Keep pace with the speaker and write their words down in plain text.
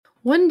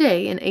One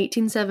day in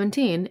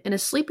 1817, in a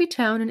sleepy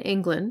town in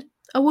England,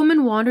 a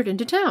woman wandered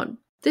into town.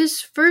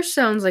 This first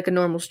sounds like a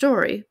normal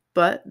story,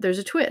 but there's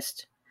a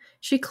twist.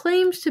 She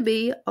claims to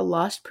be a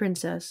lost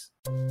princess.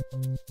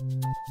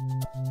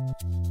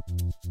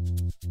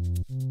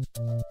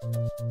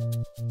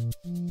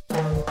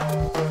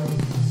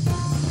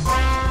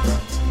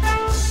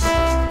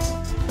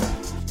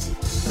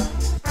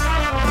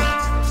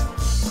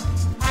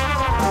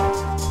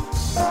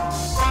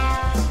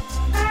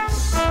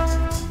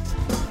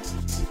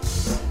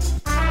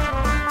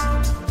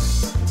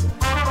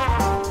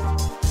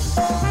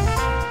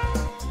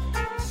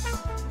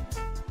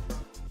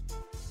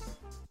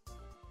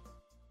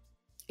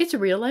 It's a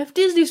real-life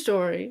Disney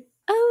story.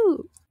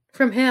 Oh.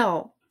 From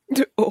hell.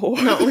 Oh.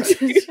 No.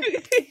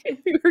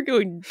 We're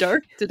going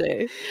dark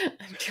today.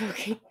 I'm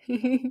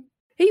joking.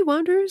 Hey,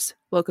 Wanderers.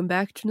 Welcome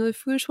back to another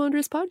Foolish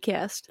Wanderers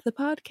podcast, the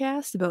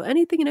podcast about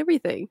anything and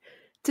everything.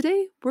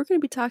 Today, we're going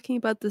to be talking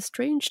about the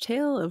strange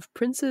tale of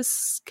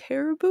Princess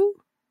Caraboo?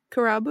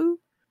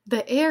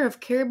 The heir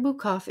of Caribou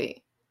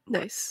Coffee.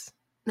 Nice.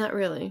 Not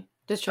really.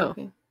 Just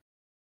joking.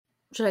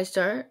 Should I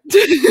start?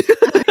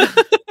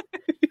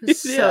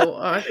 So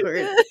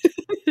awkward.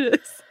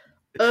 Yes.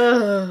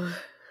 Ugh.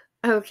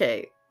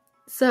 Okay.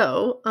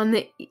 So on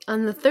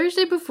the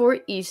Thursday before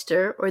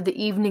Easter, or the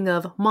evening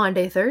of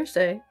Maundy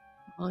Thursday.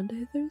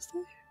 Maundy Thursday?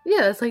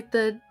 Yeah, it's like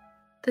the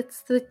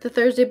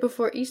Thursday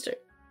before Easter.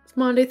 It's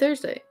Maundy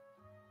Thursday.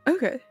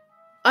 Okay.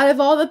 Out of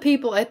all the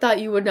people, I thought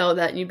you would know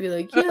that, and you'd be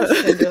like, "Yes,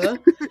 Kendra."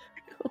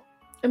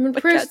 I'm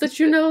impressed that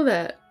you know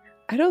that.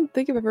 I don't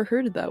think I've ever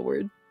heard of that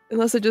word,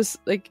 unless I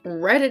just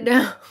write it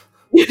down.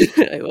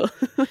 I will.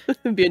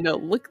 Be a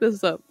note. Look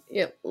this up.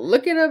 Yeah,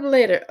 look it up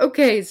later.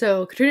 Okay,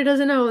 so Katrina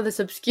doesn't know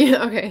this obscure.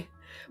 Okay,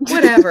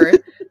 whatever.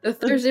 The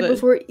Thursday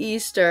before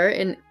Easter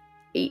in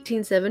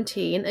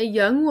 1817, a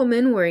young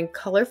woman wearing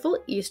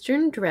colorful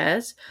Eastern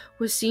dress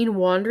was seen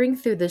wandering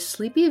through the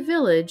sleepy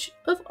village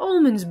of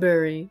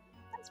Almondsbury.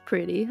 That's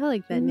pretty. I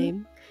like that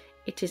name.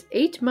 It is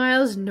 8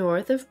 miles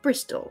north of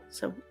Bristol,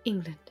 so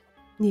England.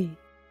 Yeah.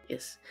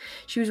 Yes.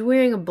 She was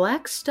wearing a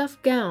black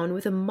stuff gown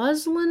with a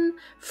muslin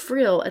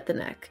frill at the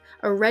neck,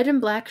 a red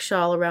and black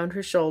shawl around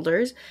her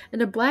shoulders,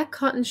 and a black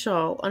cotton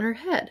shawl on her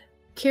head,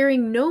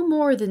 carrying no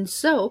more than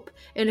soap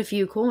and a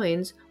few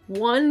coins,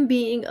 one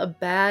being a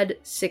bad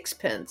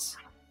sixpence.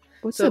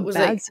 What's so a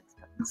bad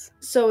sixpence?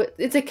 So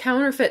it's a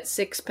counterfeit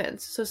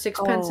sixpence. So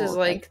sixpence is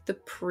like the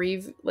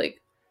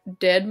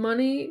dead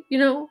money, you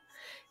know?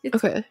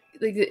 Okay.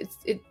 They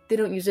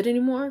don't use it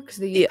anymore because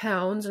they use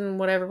pounds and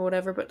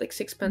whatever, but like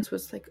sixpence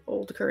was like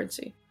old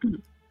currency. Mm-hmm.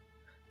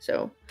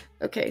 So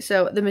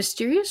the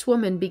mysterious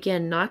woman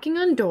began knocking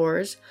on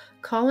doors,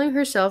 calling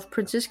herself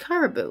Princess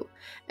Caraboo,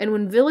 and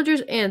when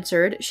villagers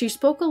answered, she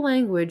spoke a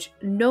language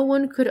no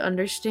one could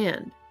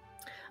understand.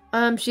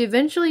 She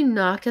eventually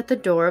knocked at the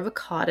door of a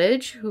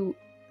cottage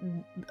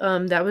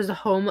that was the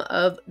home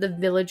of the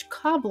village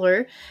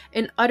cobbler,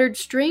 and uttered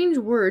strange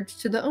words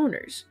to the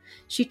owners.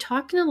 She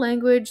talked in a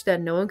language that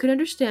no one could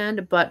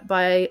understand, but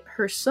by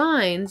her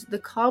signs, the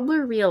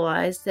cobbler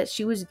realized that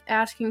she was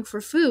asking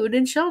for food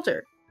and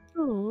shelter.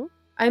 Oh,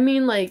 I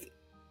mean, I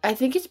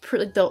think it's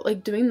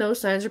doing those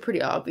signs are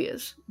pretty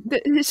obvious.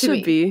 It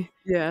should be,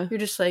 yeah. You're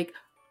just food,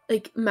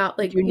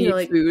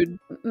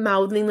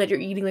 mouthing that you're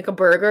eating like a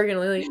burger,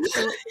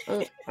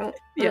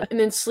 yeah. And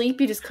then sleep,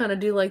 you just kind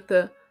of do like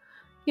the,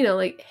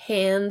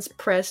 hands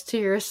pressed to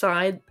your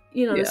side,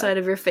 the side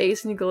of your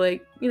face, and you go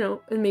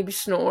and maybe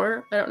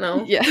snore. I don't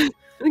know. Yeah, I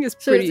think it's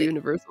pretty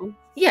universal.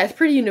 Yeah, it's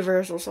pretty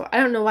universal, so I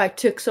don't know why it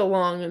took so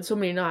long and so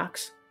many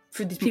knocks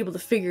for these people to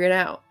figure it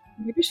out.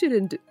 Maybe she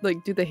didn't,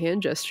 do the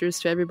hand gestures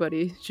to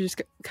everybody. She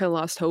just kind of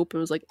lost hope and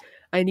was like,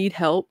 I need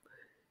help.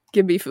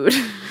 Give me food.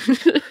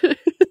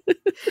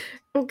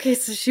 Okay,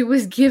 so she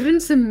was given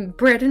some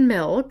bread and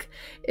milk,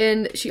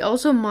 and she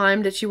also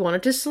mimed that she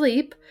wanted to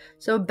sleep.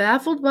 So,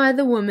 baffled by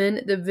the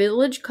woman, the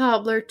village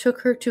cobbler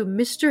took her to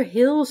Mr.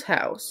 Hill's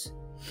house.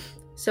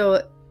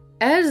 So,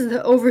 as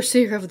the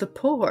overseer of the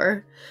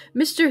poor,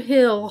 Mr.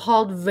 Hill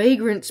hauled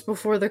vagrants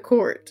before the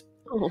court.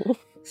 Oh.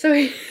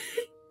 So,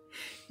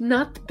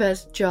 not the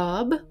best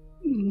job.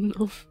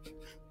 No.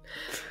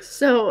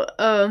 So,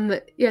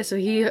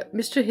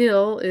 Mr.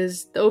 Hill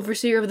is the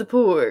overseer of the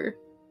poor.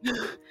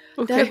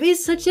 Okay. That'd be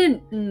such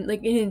an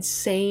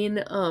insane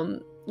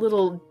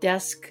little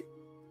desk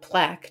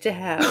plaque to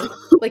have.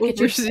 Like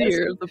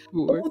Overseer of the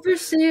poor.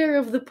 Overseer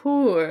of the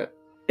poor.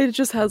 It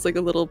just has a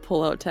little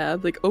pull-out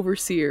tab,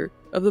 Overseer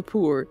of the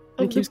poor.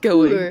 And it keeps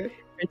going.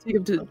 I take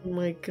him to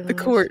the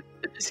court.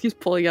 It just keeps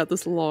pulling out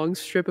this long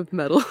strip of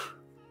metal.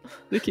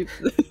 It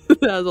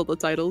has all the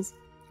titles.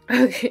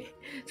 Okay.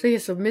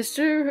 So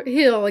Mr.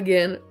 Hill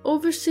again,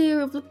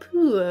 overseer of the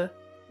poor,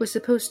 was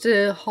supposed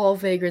to haul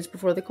vagrants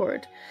before the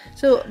court.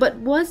 But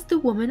was the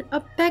woman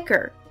a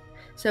beggar?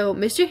 So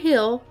Mr.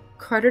 Hill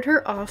carted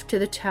her off to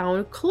the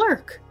town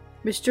clerk,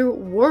 Mr.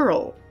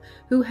 Whirl,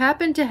 who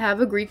happened to have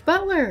a Greek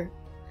butler.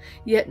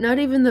 Yet not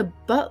even the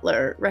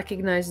butler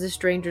recognized the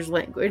stranger's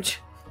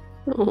language.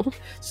 Oh.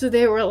 So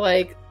they were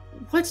like,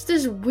 what's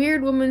this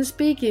weird woman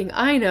speaking?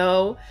 I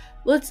know.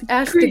 let's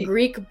ask the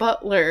Greek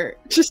butler.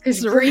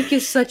 Because Greek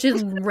is such a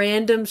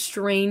random,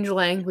 strange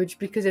language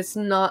because it's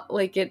not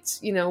like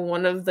it's, you know,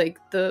 one of like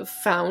the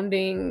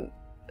founding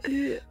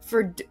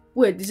for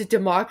what is it,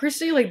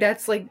 democracy? Like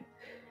that's like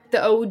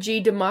the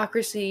OG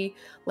democracy,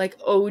 like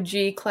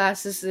OG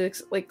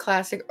classics, like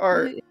classic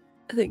art.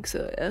 I think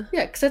so, yeah.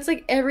 Yeah, because that's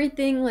like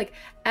everything, like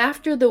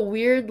after the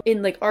weird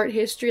in like art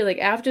history, like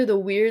after the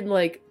weird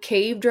like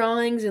cave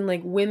drawings and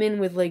like women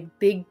with like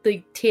big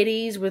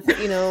titties with,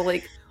 you know,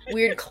 like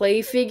weird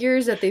clay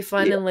figures that they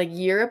find in like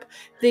Europe,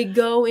 they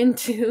go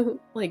into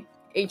like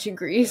ancient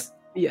Greece.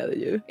 Yeah, they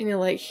do. And you're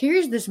like,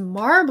 here's this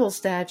marble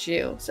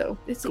statue. So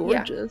it's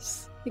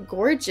gorgeous. Yeah,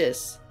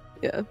 gorgeous.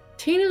 Yeah.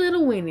 Teeny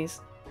little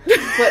weenies.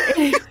 But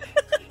anyway.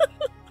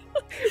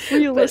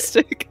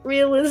 Realistic.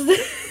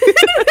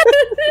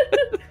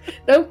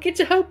 Don't get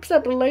your hopes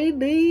up,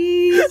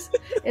 ladies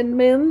and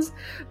men's.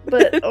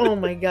 But oh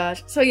my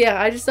gosh. So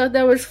yeah, I just thought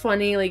that was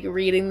funny, like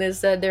reading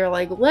this, that they're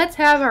like, let's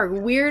have our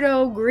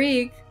weirdo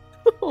Greek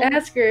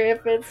ask her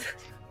if it's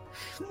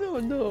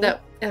no.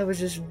 That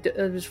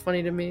was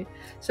funny to me.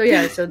 So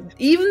yeah, so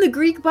even the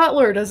Greek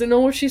butler doesn't know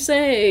what she's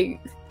saying.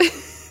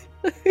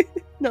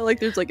 Not like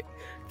there's like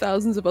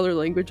thousands of other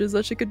languages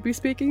that she could be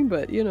speaking,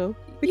 but you know,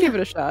 we give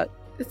it a shot.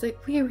 It's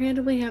like, we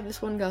randomly have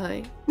this one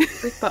guy,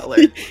 Rick Butler.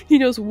 He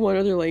knows one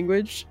other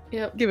language.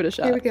 Yep. Give it a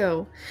shot. Here we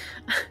go.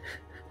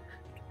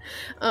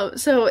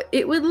 So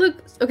it would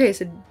look... Okay,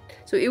 so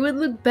it would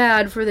look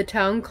bad for the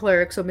town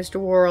clerk, so Mr.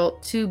 Worrell,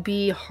 to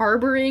be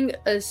harboring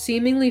a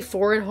seemingly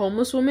foreign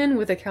homeless woman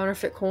with a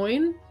counterfeit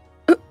coin.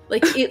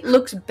 Like, it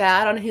looks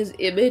bad on his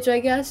image, I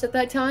guess, at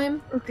that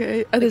time.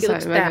 Okay. At this time,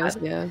 looks bad. I guess,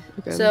 yeah.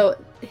 Okay.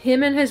 So,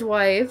 him and his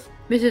wife,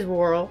 Mrs.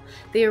 Worrell,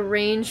 they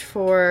arranged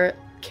for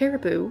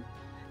Caribou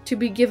to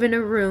be given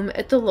a room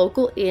at the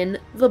local inn,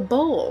 The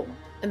Bowl.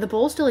 And The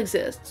Bowl still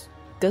exists.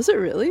 Does it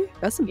really?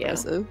 That's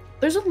impressive. Yeah.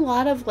 There's a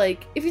lot of,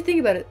 like, if you think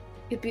about it,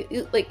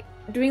 like,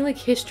 doing, like,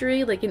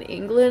 history, like, in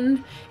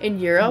England and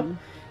Europe,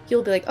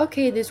 you'll be like,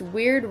 okay, this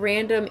weird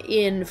random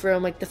inn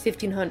from, like, the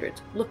 1500s.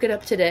 Look it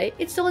up today.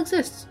 It still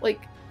exists.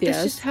 Like,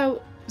 that's just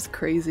how... It's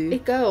crazy.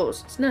 It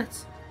goes. It's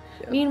nuts.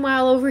 Yeah.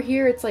 Meanwhile, over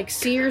here, it's like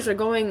Sears are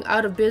going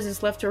out of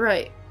business left to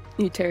right.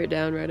 You tear it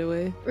down right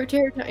away. Or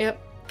tear it down.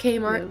 Yep.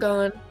 Kmart,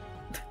 gone.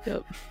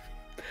 Yep.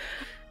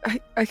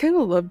 I kind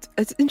of loved...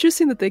 It's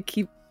interesting that they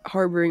keep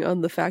harboring on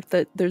the fact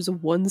that there's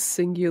one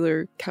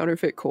singular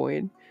counterfeit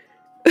coin.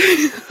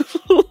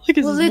 Like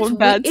it's one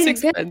bad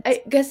sixpence.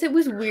 I guess it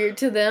was weird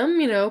to them,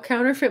 you know,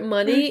 counterfeit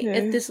money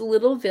at this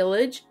little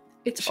village.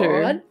 It's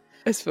odd.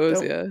 I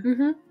suppose, yeah.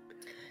 Mm-hmm.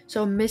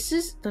 So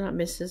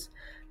Mrs.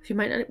 She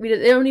might not...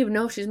 they don't even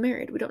know if she's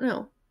married. We don't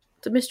know.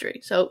 It's a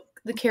mystery. So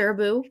the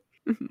Caribou,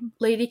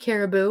 Lady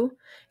Caribou,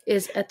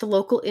 is at the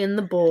local inn,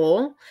 The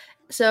Bowl.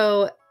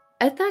 So,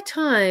 at that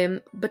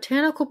time,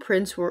 botanical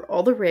prints were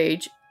all the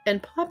rage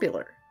and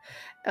popular,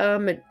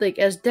 like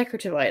as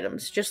decorative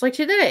items, just like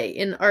today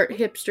in art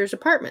hipsters'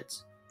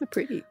 apartments. They're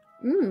pretty.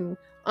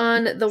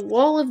 On the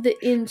wall of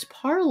the inn's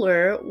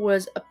parlor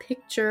was a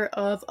picture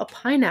of a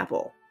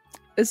pineapple.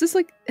 Is this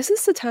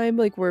the time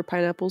like where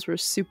pineapples were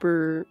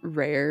super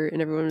rare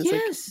and everyone was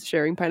like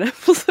sharing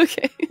pineapples?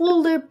 Okay.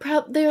 Well,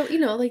 they're you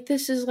know, like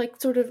this is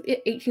like sort of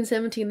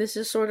 1817. This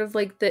is sort of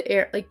like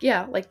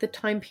the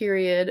time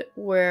period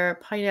where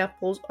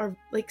pineapples are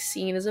like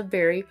seen as a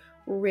very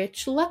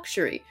rich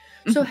luxury.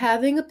 So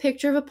having a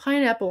picture of a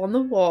pineapple on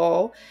the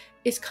wall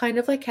is kind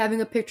of like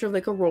having a picture of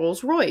like a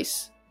Rolls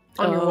Royce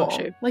on your wall.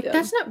 Sure. Like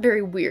that's not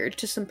very weird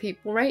to some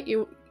people, right?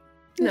 You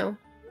know,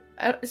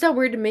 it's not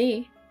weird to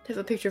me. To have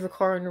a picture of a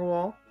car on your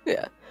wall.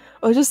 Yeah.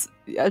 Well, just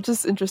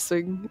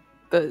interesting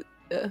that...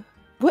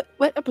 What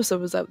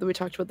episode was that we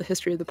talked about the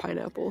history of the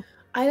pineapple?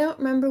 I don't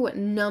remember what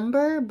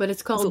number, but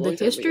it's called The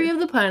History of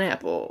the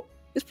Pineapple.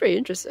 It's pretty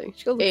interesting.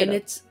 You look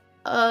it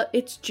up.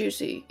 It's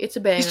juicy. It's a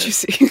banger. It's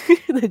juicy.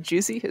 The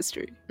juicy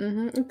history.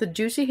 The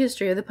juicy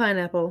history of the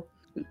pineapple.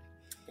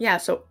 Yeah,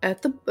 so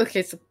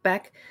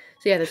back...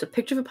 So yeah, there's a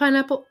picture of a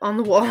pineapple on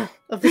the wall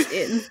of this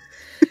inn.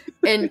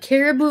 And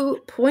Caribou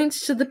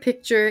points to the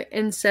picture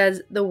and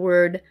says the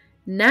word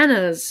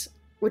nanas,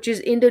 which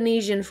is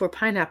Indonesian for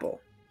pineapple.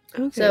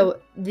 Okay.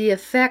 So the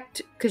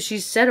effect, because she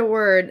said a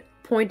word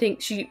pointing,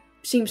 she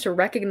seems to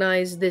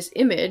recognize this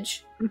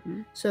image,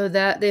 so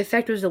that the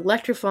effect was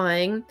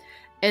electrifying,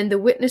 and the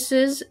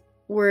witnesses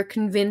were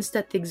convinced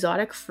that the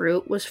exotic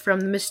fruit was from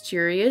the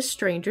mysterious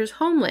stranger's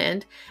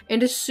homeland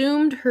and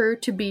assumed her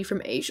to be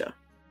from Asia.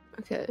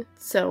 Okay.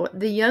 So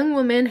the young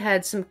woman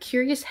had some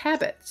curious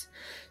habits.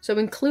 So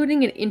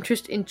including an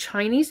interest in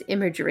Chinese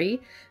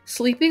imagery,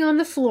 sleeping on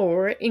the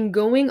floor, and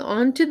going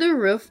onto the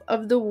roof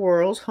of the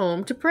Worrell's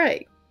home to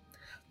pray.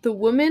 The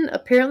woman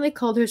apparently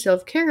called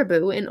herself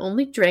Caribou and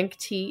only drank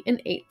tea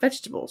and ate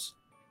vegetables.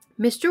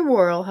 Mr.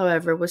 Worrell,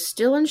 however, was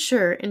still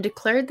unsure and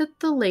declared that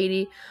the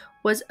lady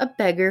was a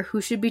beggar who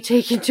should be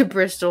taken to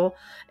Bristol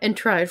and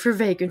tried for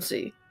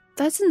vagrancy.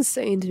 That's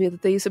insane to me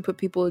that they used to put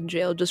people in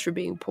jail just for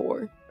being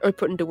poor. Or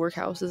put into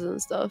workhouses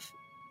and stuff.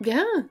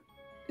 Yeah.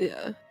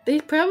 Yeah.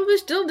 They probably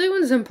still do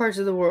in some parts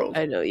of the world.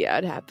 I know, yeah,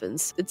 it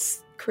happens.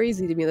 It's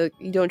crazy to me that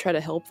you don't try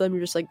to help them.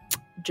 You're just like,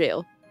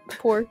 jail.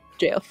 Poor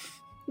jail.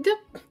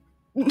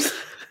 Yep.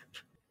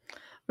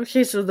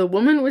 Okay, so the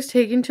woman was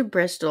taken to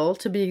Bristol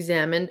to be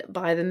examined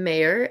by the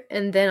mayor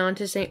and then on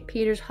to St.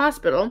 Peter's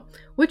Hospital,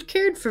 which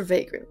cared for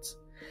vagrants.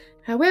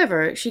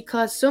 However, she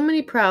caused so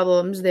many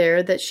problems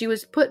there that she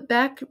was put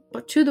back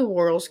to the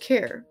Worrells'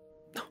 care.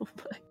 Oh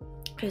my.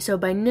 Okay, so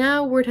by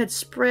now word had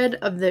spread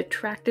of the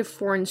attractive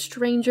foreign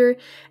stranger,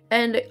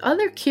 and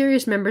other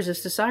curious members of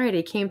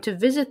society came to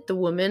visit the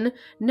woman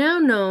now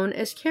known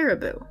as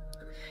Caribou.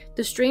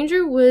 The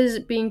stranger was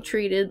being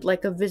treated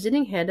like a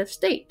visiting head of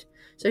state.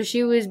 So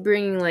she was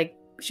bringing, like,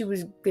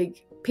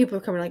 people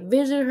were coming, like,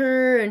 visit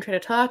her and try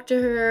to talk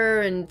to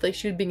her, and, like,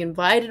 she was being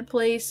invited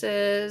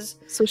places.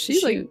 So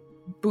she like,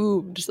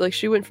 boomed. Like,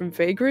 she went from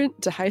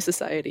vagrant to high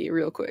society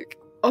real quick.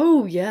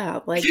 Oh, yeah,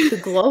 like, the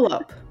glow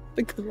up.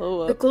 The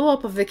glow up. The glow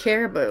up of the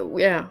Caribou,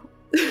 yeah.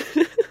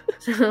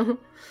 So,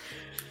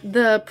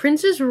 the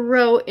princess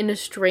wrote in a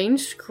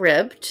strange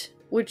script,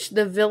 which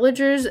the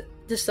villagers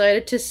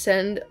decided to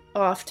send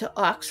off to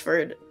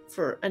Oxford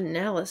for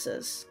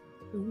analysis.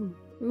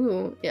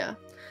 Ooh, yeah.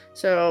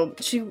 So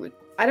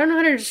I don't know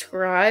how to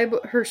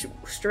describe her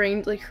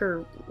strange, like,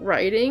 her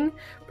writing,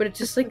 but it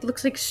just, like,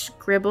 looks like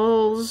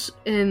scribbles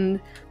and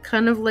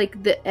kind of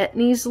like the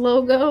Etnies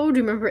logo. Do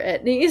you remember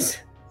Etnies?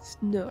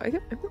 No, I'm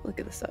gonna look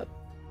at this up.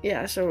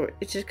 Yeah, so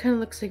it just kind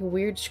of looks like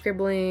weird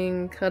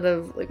scribbling, kind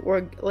of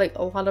like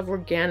a lot of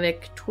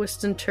organic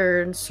twists and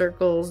turns,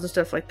 circles and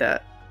stuff like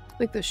that.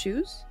 Like the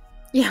shoes?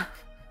 Yeah.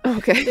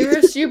 Okay. They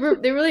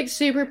were like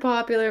super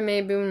popular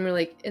maybe when we were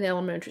like in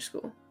elementary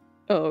school.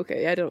 Oh,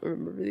 okay. I don't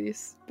remember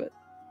these, but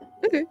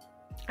okay.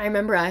 I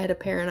remember I had a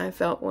pair and I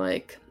felt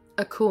like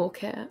a cool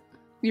cat.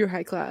 You were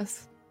high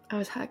class. I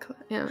was high class.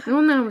 Yeah.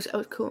 No, I was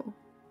cool.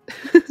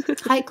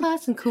 High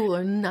class and cool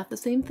are not the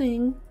same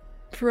thing.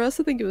 For us,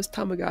 I think it was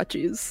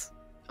Tamagotchis.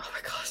 Oh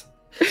my god.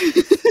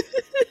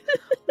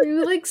 We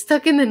were like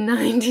stuck in the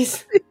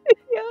 90s.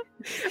 Yeah.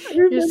 I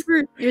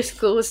remember your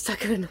school was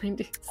stuck in the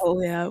 90s.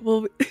 Oh yeah.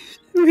 Well,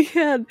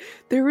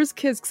 there was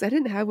kids, because I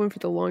didn't have one for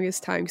the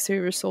longest time because they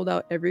were sold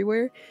out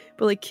everywhere,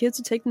 but like kids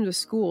would take them to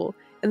school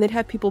and they'd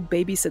have people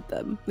babysit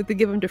them. Like they'd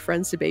give them to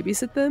friends to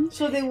babysit them.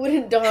 So they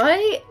wouldn't die?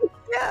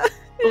 Yeah.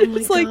 Oh my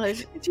it's gosh.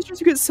 like, the teachers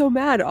would get so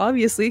mad,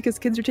 obviously, because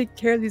kids are taking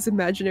care of these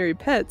imaginary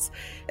pets,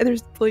 and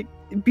there's like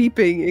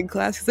beeping in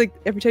class. It's like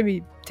every time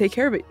you take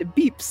care of it, it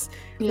beeps.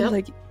 Yeah.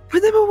 Like,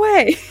 put them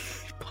away.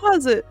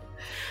 Pause it.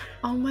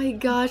 Oh my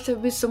gosh, that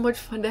would be so much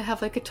fun to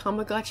have like a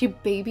Tamagotchi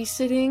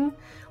babysitting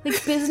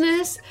like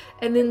business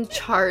and then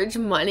charge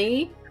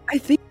money. I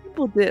think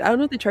people did. I don't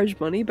know if they charged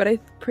money, but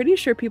I'm pretty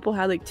sure people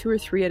had like 2 or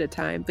 3 at a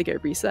time, like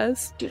at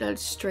recess. Dude, I'd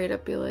straight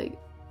up be like,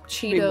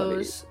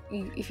 Cheetos,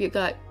 if you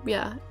got,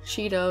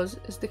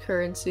 Cheetos is the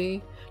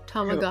currency,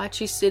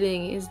 Tamagotchi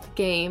sitting is the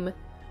game,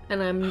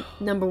 and I'm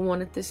number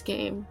 1 at this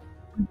game.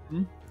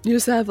 Mm-hmm. You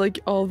just have like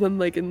all of them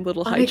like in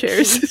little high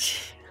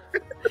chairs.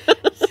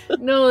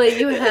 No,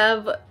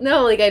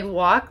 like I'd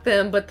walk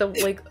them, but the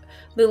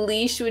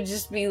leash would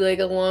just be like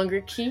a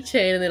longer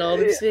keychain, and then all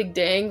this big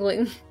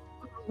dangling.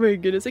 Oh my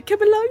goodness! Like,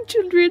 come along,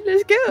 children,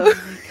 let's go. Oh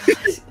my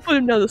gosh. Put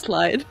him down the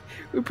slide.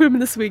 We put him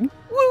in the swing.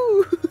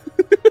 Woo!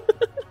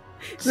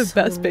 The so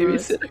best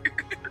babysitter.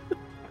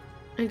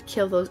 I'd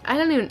kill those.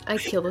 I'd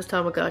kill those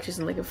Tamagotchis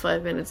in like in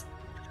 5 minutes.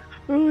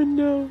 Oh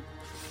no.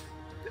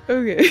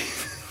 Okay.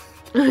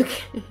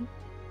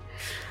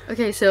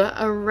 Okay, so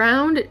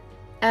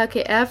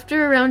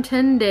after around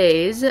 10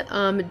 days,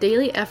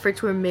 daily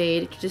efforts were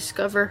made to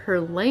discover her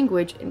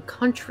language and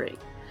country,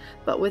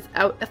 but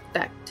without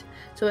effect.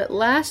 So at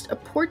last, a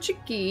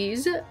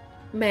Portuguese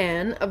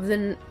man of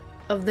the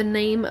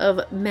name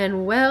of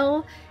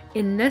Manuel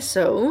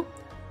Inesso,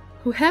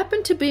 who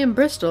happened to be in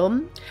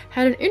Bristol,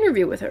 had an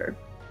interview with her,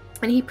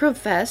 and he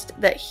professed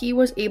that he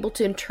was able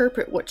to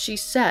interpret what she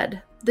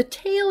said. The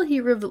tale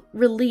he revealed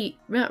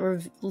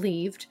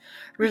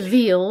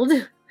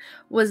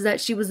was that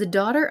she was the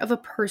daughter of a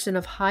person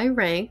of high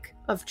rank,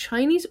 of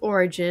Chinese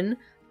origin,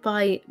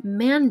 by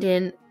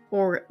Mandan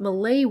or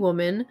Malay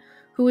woman,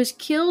 who was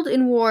killed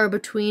in war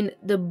between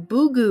the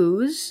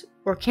Bugus,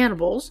 or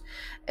cannibals,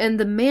 and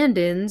the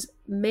Mandans,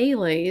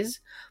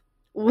 Malays.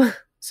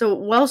 So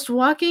whilst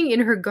walking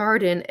in her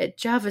garden at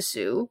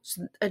Javasu,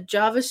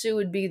 Javasu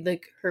would be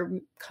like her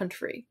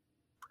country.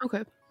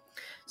 Okay.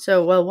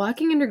 So while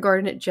walking in her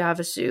garden at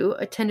Javasu,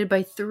 attended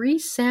by 3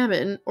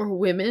 salmon or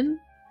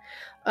women,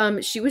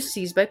 she was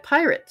seized by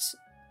pirates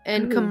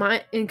and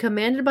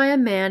commanded by a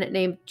man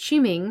named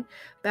Chiming,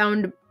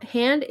 bound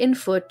hand and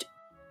foot,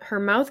 her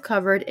mouth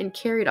covered, and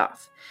carried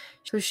off.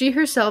 So she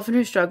herself in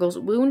her struggles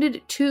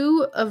wounded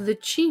 2 of the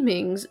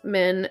Chiming's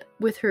men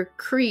with her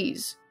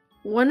krees.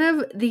 One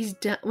of these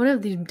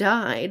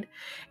died,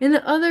 and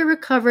the other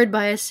recovered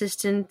by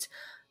assistance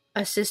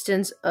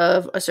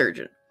of a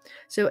surgeon.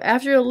 So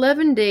after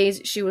 11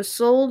 days, she was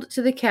sold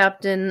to the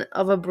captain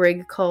of a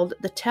brig called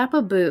the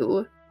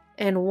Tapaboo,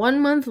 and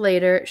 1 month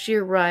later, she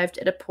arrived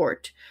at a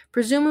port,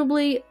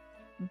 presumably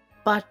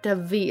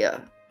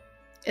Batavia.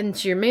 And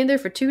she remained there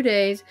for 2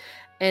 days,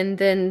 and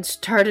then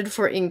started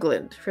for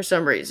England for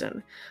some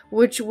reason,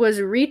 which was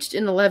reached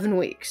in 11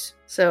 weeks.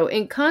 So,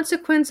 in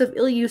consequence of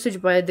ill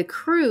usage by the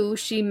crew,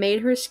 she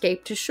made her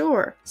escape to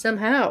shore,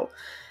 somehow.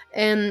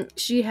 And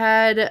she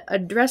had a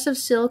dress of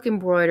silk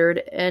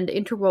embroidered and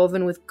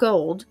interwoven with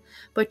gold,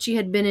 but she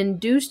had been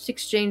induced to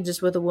exchange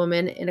this with a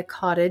woman in a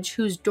cottage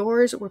whose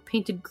doors were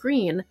painted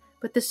green,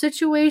 but the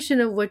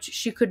situation of which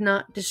she could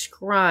not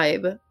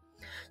describe.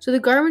 So the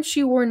garments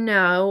she wore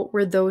now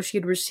were those she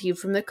had received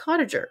from the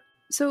cottager.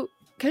 So,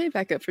 can I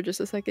back up for just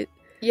a second?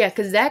 Yeah,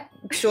 because that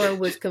story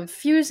was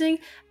confusing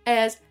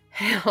as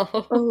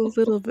hell. A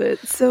little bit.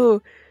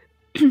 So,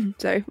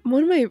 sorry.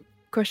 One of my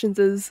questions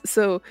is,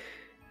 so,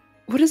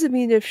 what does it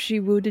mean if she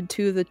wounded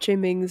two of the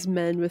Chiming's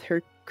men with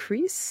her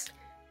crease?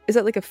 Is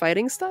that like a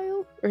fighting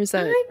style? Or is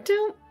that... I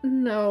don't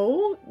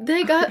know.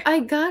 I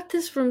got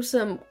this from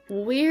some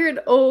weird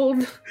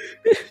old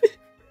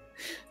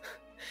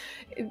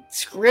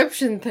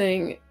inscription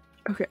thing.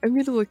 Okay, I'm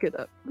going to look it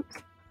up.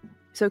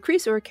 So,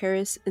 Kris or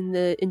Keris in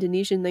the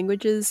Indonesian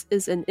languages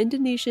is an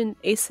Indonesian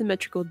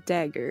asymmetrical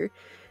dagger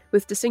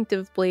with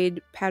distinctive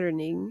blade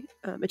patterning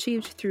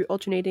achieved through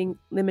alternating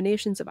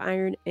laminations of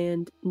iron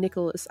and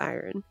nickelous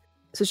iron.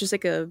 So it's just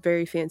like a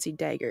very fancy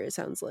dagger, it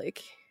sounds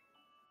like.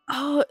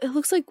 Oh, it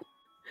looks like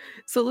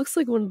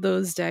one of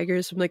those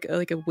daggers from like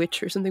a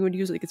witch or something would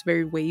use. Like it's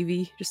very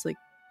wavy, just like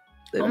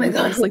oh my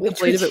god, like the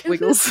blade of it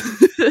wiggles.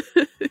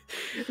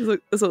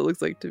 That's what it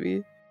looks like to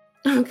me.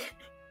 Okay,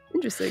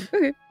 interesting.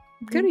 Okay.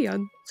 Carry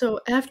on. So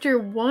after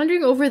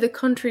wandering over the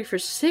country for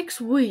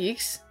 6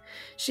 weeks,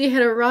 she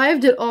had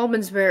arrived at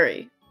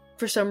Almondsbury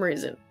for some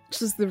reason.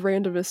 Just the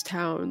randomest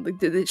town.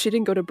 Like she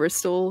didn't go to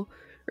Bristol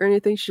or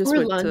anything. She just or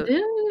went London,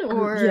 to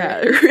or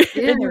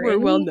anywhere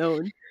well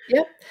known.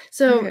 Yep.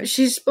 So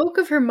she spoke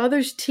of her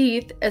mother's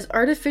teeth as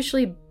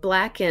artificially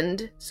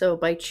blackened, so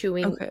by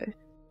chewing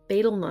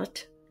betel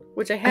nut,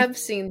 which I have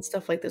seen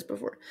stuff like this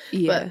before.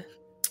 Yeah.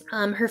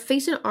 But her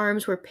face and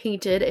arms were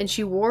painted, and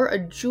she wore a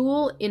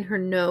jewel in her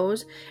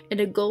nose, and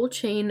a gold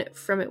chain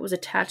from it was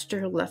attached to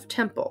her left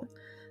temple.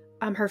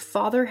 Her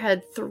father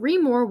had 3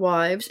 more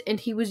wives, and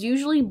he was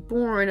usually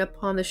borne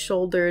upon the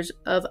shoulders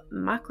of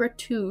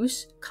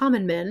makratus,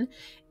 common men,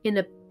 in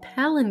a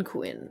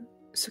palanquin.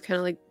 So kind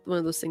of like one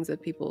of those things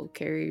that people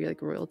carry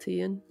like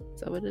royalty in?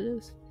 Is that what it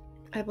is?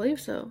 I believe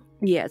so.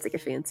 Yeah, it's like a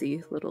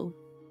fancy little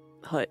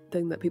hut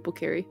thing that people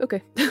carry.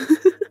 Okay.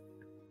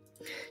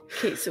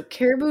 Okay, so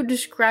Caribou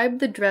described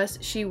the dress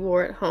she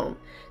wore at home.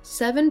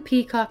 7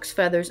 peacock's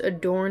feathers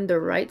adorned the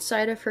right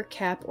side of her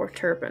cap or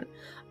turban.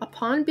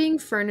 Upon being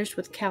furnished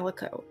with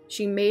calico,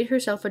 she made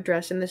herself a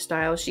dress in the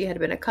style she had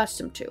been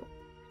accustomed to.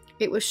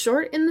 It was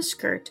short in the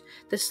skirt,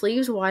 the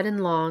sleeves wide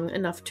and long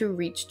enough to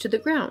reach to the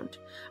ground.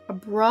 A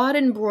broad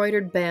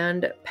embroidered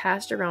band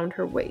passed around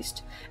her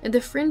waist, and the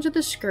fringe of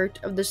the skirt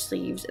of the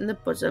sleeves and the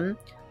bosom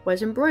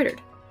was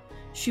embroidered.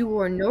 She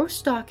wore no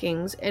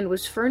stockings and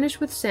was furnished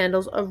with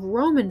sandals of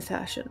Roman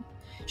fashion.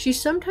 She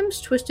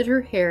sometimes twisted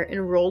her hair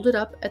and rolled it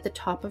up at the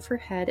top of her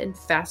head and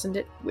fastened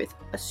it with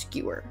a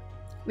skewer.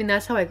 I mean,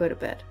 that's how I go to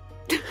bed.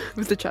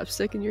 With the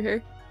chopstick in your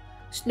hair?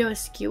 No, a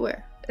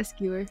skewer. A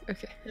skewer,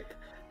 okay. Yep.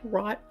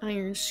 Wrought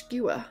iron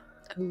skewer.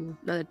 Oh,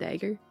 not a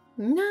dagger?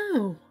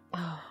 No.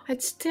 Oh.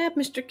 I'd stab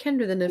Mr.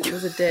 Kendrick if it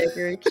was a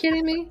dagger. Are you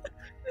kidding me?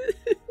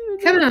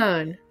 Come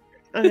on.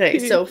 Okay,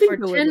 so for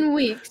 10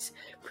 weeks,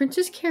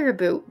 Princess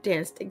Caribou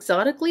danced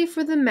exotically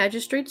for the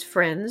magistrate's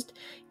friends,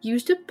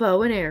 used a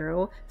bow and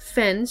arrow,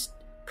 fenced,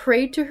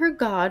 prayed to her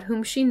god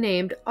whom she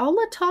named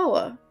Allah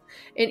Tala,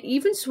 and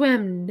even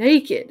swam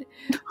naked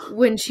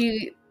when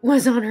she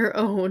was on her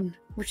own,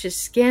 which is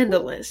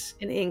scandalous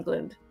in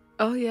England.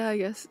 Oh yeah, I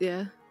guess,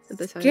 yeah.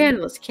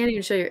 Scandalous. Can't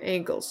even show your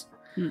ankles.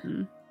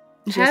 Mm-mm.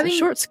 She has a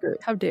short skirt.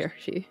 How dare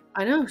she?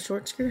 I know,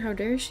 short skirt. How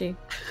dare she?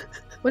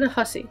 What a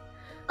hussy.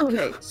 Okay,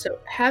 no. So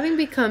having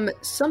become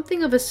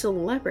something of a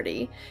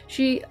celebrity,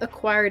 she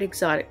acquired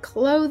exotic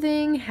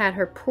clothing, had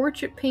her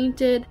portrait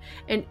painted,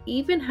 and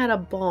even had a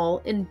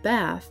ball in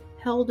Bath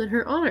held in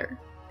her honor.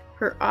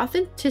 Her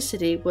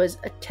authenticity was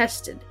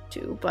attested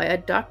to by a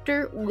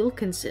Dr.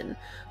 Wilkinson,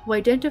 who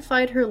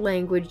identified her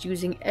language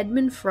using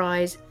Edmund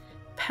Fry's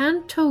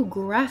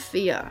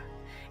Pantographia,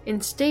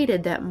 and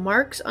stated that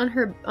marks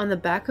on the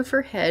back of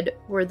her head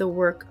were the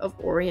work of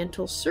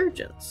Oriental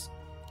surgeons.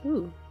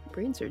 Ooh,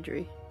 brain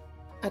surgery.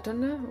 I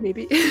don't know.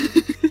 Maybe.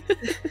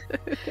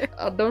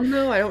 I don't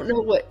know. I don't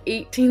know what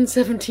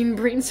 1817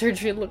 brain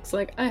surgery looks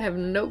like. I have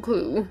no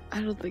clue.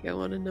 I don't think I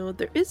want to know.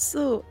 There is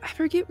I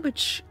forget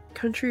which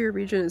country or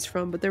region it's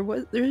from, but there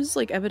is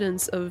like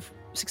evidence of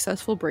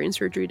successful brain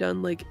surgery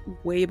done like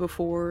way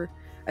before,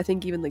 I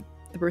think even like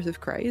the birth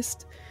of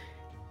Christ.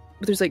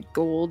 But there's like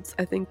gold,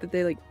 I think, that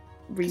they like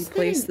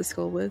replaced the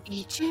skull with.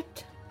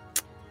 Egypt?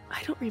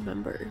 I don't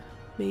remember.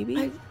 Maybe?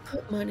 I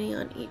put money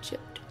on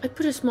Egypt. I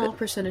put a small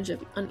percentage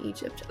on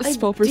Egypt. A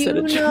small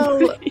percentage. I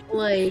do know,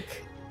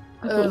 like...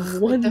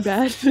 one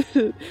bad...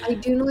 I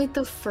do know, like,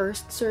 the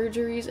first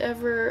surgeries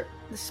ever.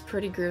 This is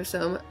pretty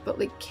gruesome. But,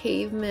 like,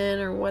 cavemen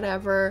or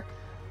whatever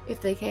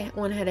if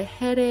one had a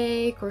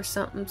headache or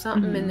something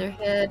in their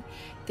head,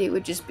 they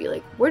would just be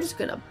like, we're just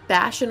gonna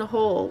bash in a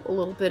hole a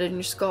little bit in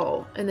your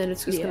skull, and then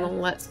it's just gonna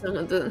let some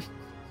of the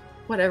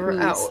whatever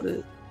out.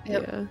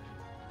 Yeah.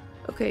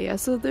 Okay, yeah,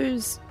 so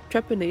there's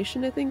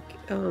trepanation, I think,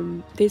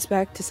 dates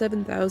back to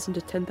 7,000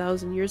 to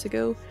 10,000 years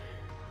ago.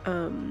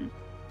 And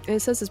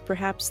it says it's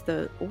perhaps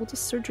the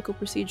oldest surgical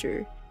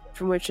procedure,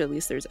 from which at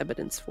least there's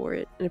evidence for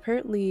it. And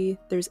apparently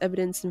there's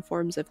evidence in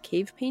forms of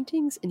cave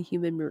paintings and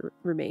human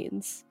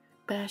remains.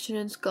 Bashing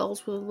in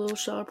skulls with a little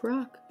sharp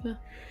rock.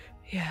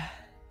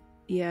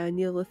 Yeah,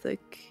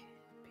 Neolithic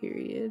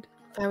period.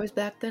 If I was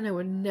back then, I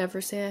would never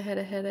say I had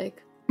a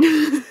headache.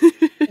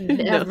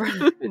 Never.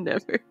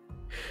 Never.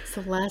 It's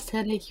the last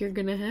headache you're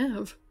gonna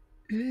have.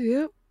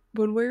 Yep.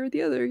 One way or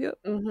the other, yep.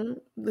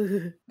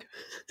 Mm-hmm.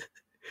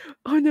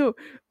 Oh no.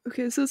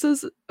 Okay, so it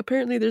says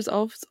apparently there's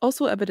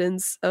also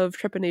evidence of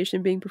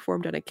trepanation being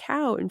performed on a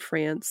cow in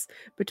France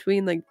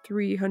between like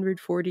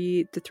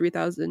 340 to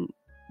 3000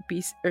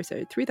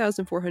 BC,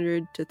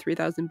 3400 to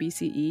 3000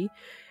 BCE,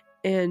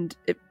 and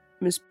it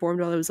was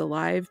performed while it was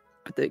alive,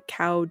 but the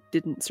cow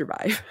didn't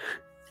survive.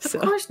 Of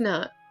course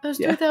not. That was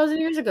 3,000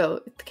 years ago.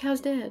 The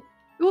cow's dead.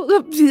 Well,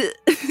 thank you.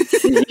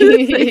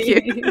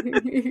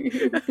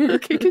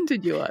 Okay,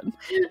 continue on.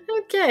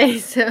 Okay,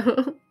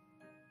 so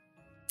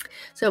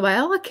by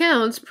all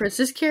accounts,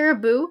 Princess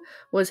Caraboo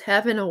was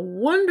having a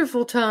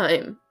wonderful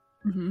time.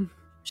 Mm-hmm.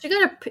 She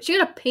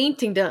got a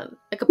painting done,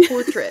 like a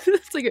portrait.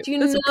 Do you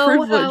know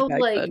how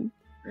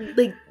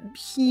like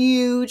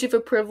huge of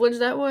a privilege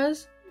that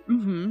was?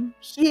 Mm-hmm.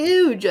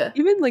 Huge.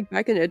 Even like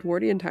back in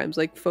Edwardian times,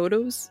 like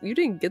photos, you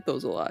didn't get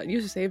those a lot.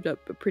 You saved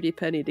up a pretty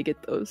penny to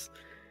get those.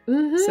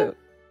 Mm-hmm. So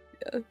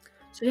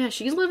yeah,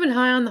 she's living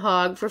high on the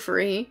hog for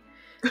free.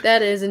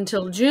 That is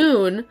until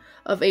June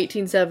of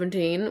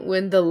 1817,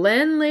 when the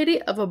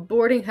landlady of a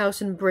boarding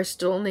house in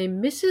Bristol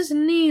named Mrs.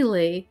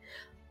 Neely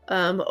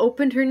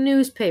opened her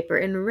newspaper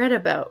and read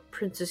about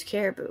Princess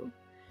Caraboo.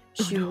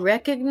 She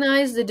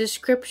recognized the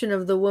description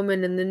of the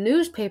woman in the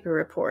newspaper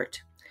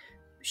report.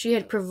 She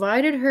had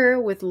provided her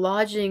with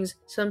lodgings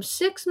some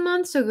 6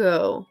 months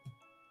ago.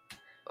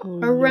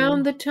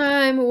 Around the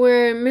time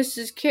where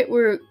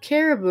where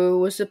Caraboo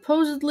was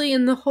supposedly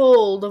in the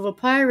hold of a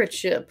pirate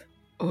ship.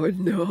 Oh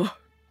no.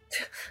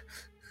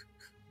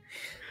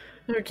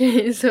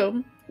 Okay,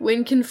 so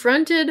when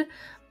confronted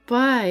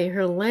by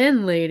her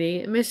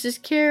landlady, Mrs.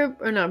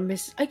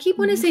 I keep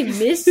wanting to say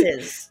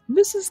Mrs.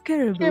 Mrs.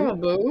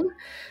 Caraboo.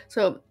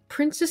 So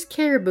Princess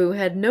Caraboo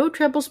had no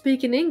trouble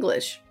speaking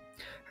English.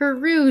 Her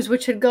ruse,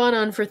 which had gone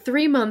on for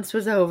 3 months,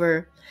 was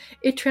over.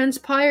 It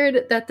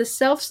transpired that the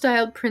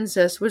self-styled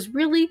princess was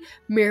really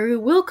Mary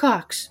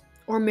Wilcox,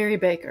 or Mary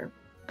Baker,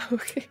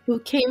 who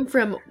came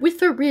from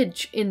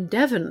Witheridge in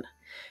Devon.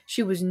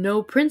 She was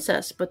no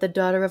princess, but the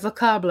daughter of a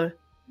cobbler.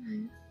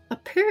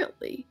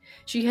 Apparently,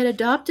 she had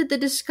adopted the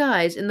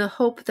disguise in the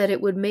hope that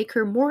it would make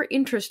her more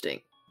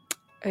interesting.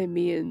 I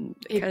mean,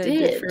 it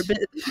did for a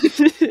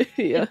bit.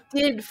 Yeah.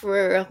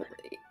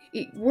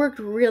 It worked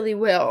really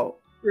well.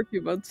 For a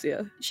few months,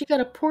 yeah. She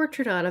got a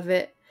portrait out of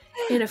it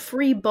and a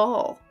free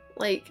ball.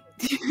 Like,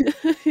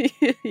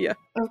 yeah.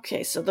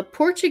 Okay, so the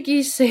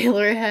Portuguese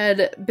sailor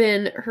had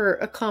been her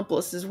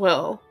accomplice as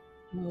well.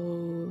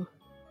 Oh.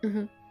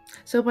 Mm-hmm.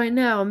 So by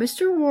now,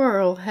 Mr.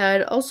 Worrell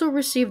had also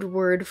received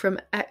word from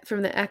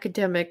the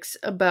academics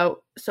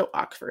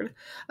Oxford,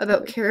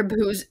 about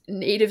Caraboo's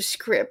native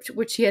script,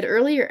 which he had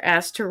earlier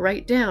asked to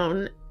write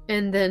down,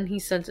 and then he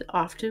sent it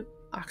off to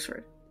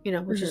Oxford,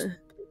 which is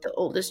the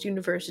oldest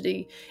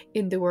university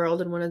in the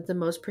world and one of the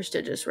most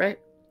prestigious, right?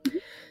 Mm-hmm.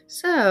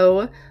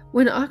 So,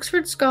 when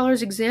Oxford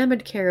scholars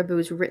examined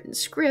Caraboo's written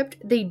script,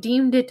 they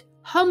deemed it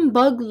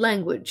humbug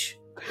language.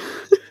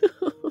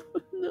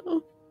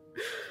 No.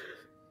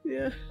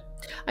 Yeah.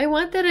 I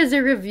want that as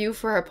a review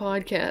for our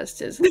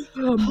podcast, is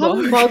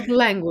humbug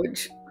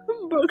language.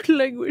 Humbug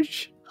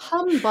language.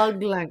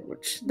 Humbug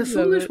language. The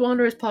Foolish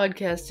Wanderers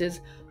podcast is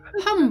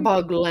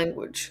humbug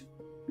language.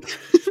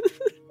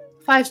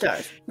 5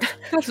 stars.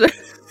 That's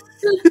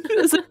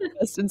the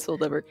best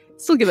insult ever.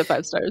 Still give it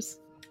 5 stars.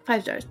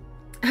 5 stars.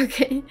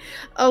 Okay.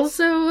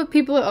 Also,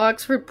 people at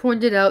Oxford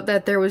pointed out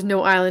that there was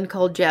no island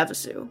called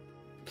Javasu.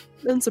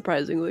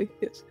 Unsurprisingly,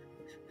 yes.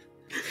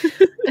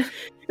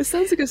 It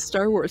sounds like a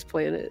Star Wars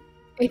planet.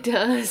 It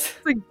does.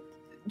 It's like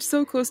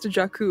so close to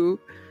Jakku.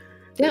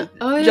 Yeah.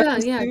 Oh yeah,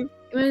 yeah. It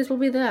might as well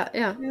be that.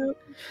 Yeah. Yep.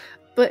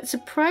 But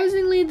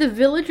surprisingly, the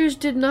villagers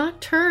did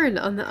not turn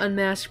on the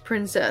unmasked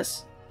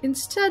princess.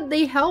 Instead,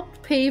 they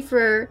helped pay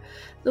for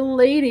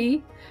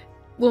the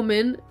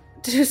woman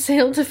to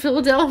sail to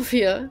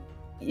Philadelphia,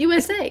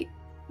 USA.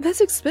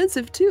 That's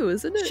expensive too,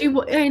 isn't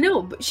it? I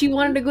know, but she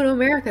wanted to go to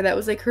America. That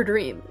was like her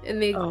dream,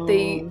 and they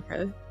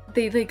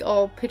like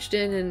all pitched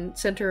in and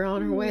sent her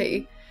on her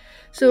way.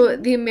 So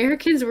the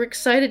Americans were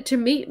excited to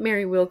meet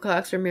Mary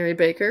Wilcox, or Mary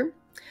Baker,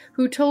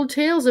 who told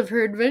tales of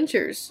her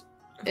adventures.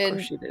 Of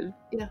course she did.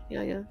 Yeah.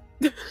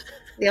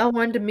 They all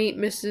wanted to meet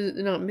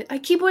I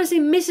keep wanting to say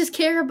Mrs.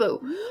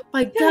 Caraboo.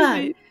 My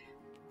God.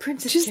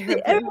 Princess Caraboo.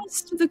 The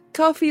arrows to the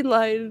coffee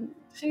line.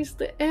 She's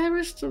the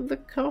heiress of the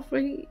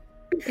coffee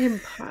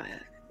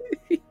empire.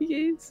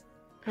 Yes.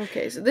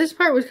 Okay, so this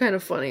part was kind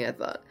of funny, I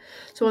thought.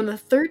 So on the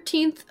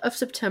 13th of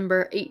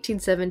September,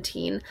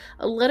 1817,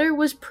 a letter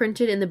was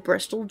printed in the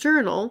Bristol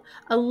Journal,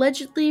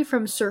 allegedly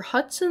from Sir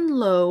Hudson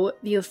Lowe,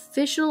 the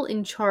official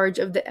in charge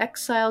of the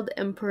exiled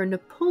Emperor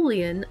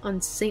Napoleon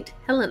on St.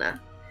 Helena.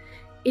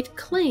 It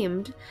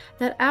claimed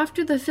that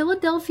after the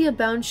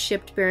Philadelphia-bound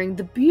ship bearing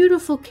the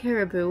beautiful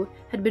Caribou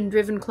had been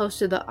driven close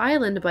to the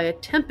island by a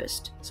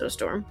tempest, so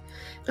storm,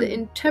 the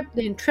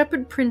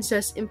intrepid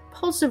princess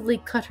impulsively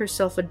cut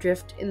herself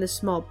adrift in the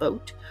small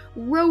boat,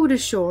 rowed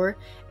ashore,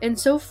 and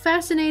so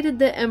fascinated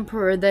the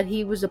emperor that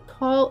he was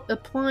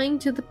applying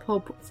to the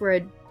Pope for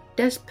a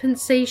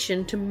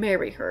dispensation to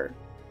marry her.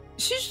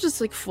 She's just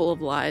like full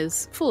of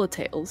lies, full of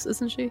tales,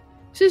 isn't she?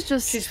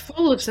 She's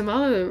full of some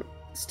other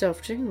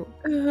stuff too.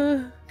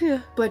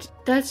 Yeah. But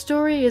that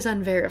story is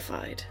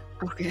unverified.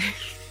 Okay.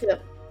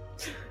 Yep.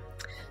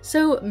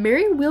 So,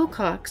 Mary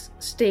Wilcox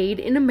stayed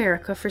in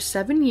America for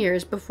 7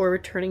 years before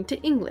returning to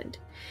England.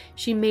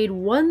 She made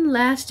one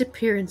last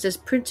appearance as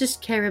Princess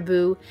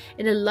Caribou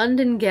in a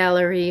London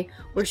gallery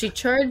where she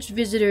charged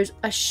visitors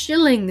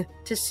 $1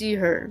 to see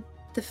her.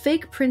 The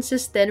fake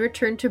princess then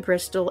returned to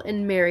Bristol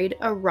and married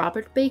a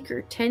Robert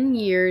Baker, 10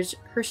 years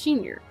her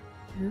senior.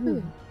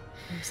 Ooh.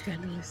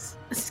 Scandalous.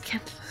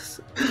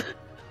 Scandalous.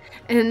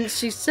 And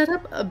she set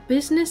up a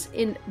business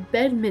in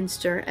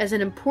Bedminster as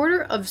an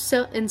importer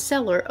and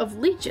seller of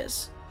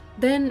leeches.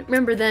 Then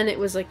it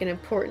was like an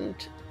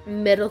important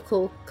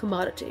medical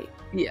commodity.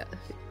 Yeah.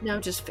 Now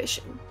just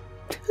fishing.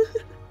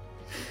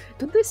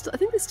 Don't they still? I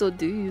think they still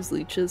do use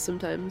leeches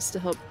sometimes to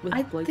help with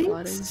blood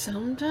clotting.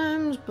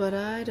 Sometimes, but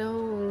I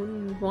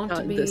don't want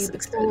to be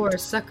the poor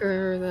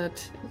sucker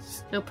that,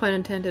 no pun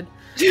intended,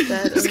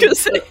 that I was gonna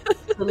say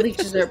the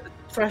leeches are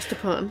thrust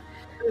upon.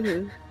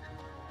 Mm-hmm.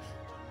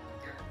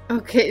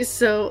 Okay,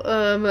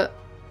 so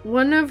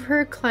one of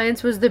her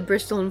clients was the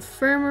Bristol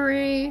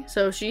Infirmary.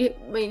 So she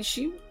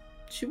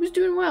was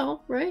doing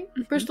well, right?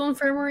 Mm-hmm. Bristol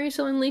Infirmary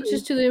selling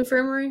leeches to the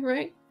infirmary,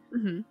 right?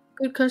 Mm-hmm.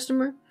 Good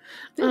customer.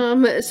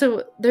 Yeah.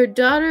 So their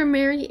daughter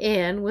Mary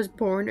Ann was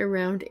born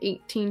around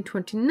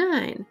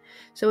 1829.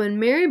 So when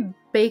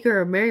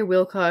Mary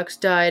Wilcox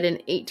died in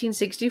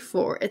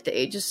 1864 at the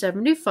age of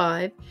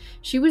 75,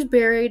 she was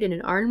buried in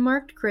an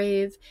unmarked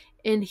grave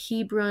in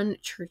Hebron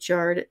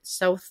Churchyard,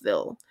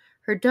 Southville.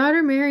 Her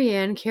daughter Mary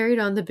Ann carried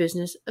on the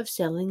business of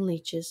selling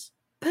leeches.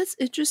 That's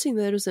interesting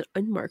that it was an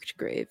unmarked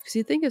grave, because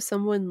you think of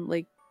someone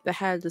like that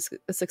had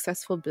a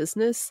successful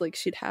business, like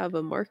she'd have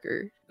a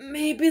marker.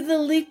 Maybe the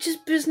leeches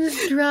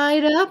business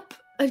dried up.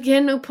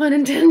 Again, no pun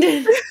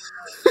intended.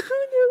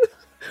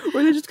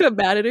 Or they just got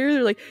mad at her.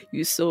 They're like,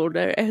 "You sold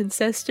our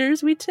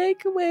ancestors. We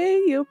take away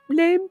your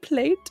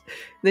nameplate."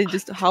 They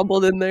just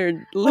hobbled in there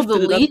and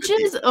lifted the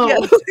leeches. Oh, yeah,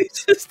 the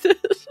leeches did.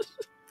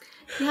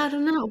 Yeah, I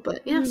don't know,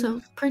 but yeah.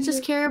 So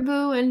Princess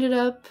Caribou ended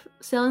up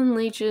selling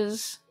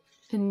leeches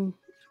and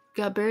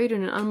got buried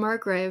in an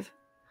unmarked grave.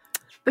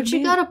 But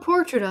she got a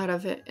portrait out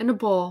of it in a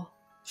bowl.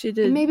 She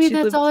did. And maybe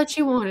that's all that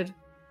she wanted.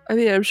 I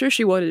mean, I'm sure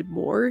she wanted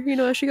more,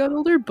 as she got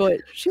older.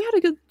 But she had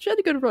a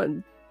good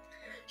run.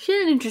 She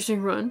had an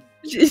interesting run.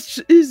 Yes,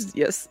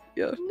 yeah.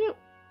 Yep.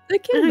 I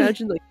can't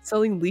imagine like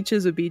selling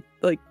leeches would be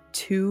like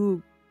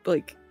too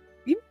like.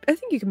 I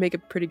think you can make a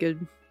pretty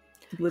good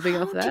living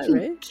off that,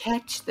 right?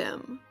 Catch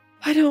them.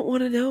 I don't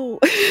want to know.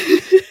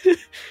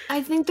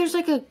 I think there's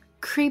like a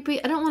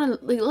creepy. I don't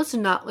want to. Let's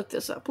not look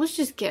this up. Let's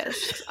just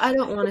guess. I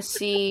don't want to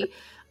see.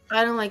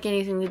 I don't like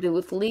anything to do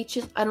with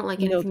leeches. I don't like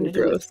anything to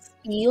do with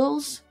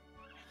eels.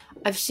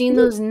 I've seen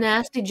those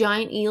nasty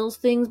giant eels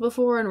things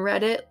before on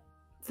Reddit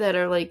that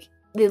are like,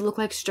 they look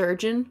like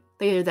sturgeon.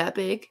 They're that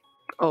big.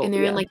 Oh, and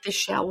they're in like the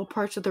shallow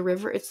parts of the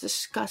river. It's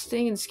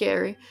disgusting and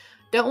scary.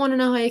 Don't want to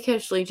know how you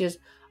catch leeches.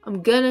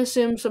 I'm gonna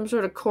assume some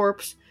sort of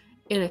corpse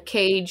in a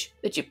cage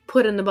that you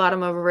put in the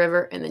bottom of a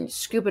river, and then you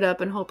scoop it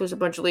up and hope there's a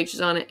bunch of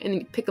leeches on it, and then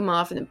you pick them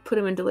off and then put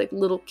them into like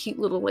cute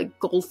little like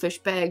goldfish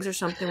bags or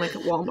something like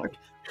at Walmart.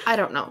 I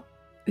don't know.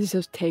 There's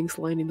those tanks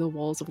lining the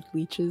walls with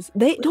leeches.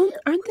 Aren't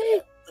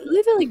they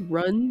like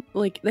run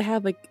like they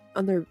have like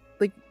on their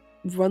like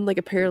run like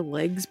a pair of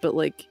legs, but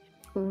like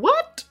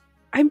what?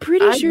 I'm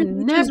pretty sure I've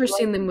never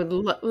seen them with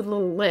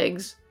little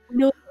legs.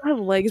 No, they don't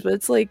have legs, but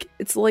it's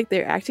like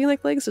they're acting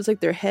like legs. So it's like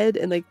their head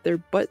and like their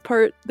butt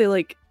part. They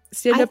like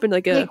stand up in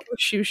like a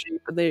horseshoe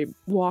shape, and they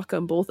walk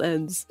on both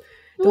ends.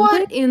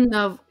 In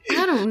the?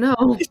 I don't know.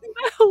 Isn't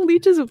that how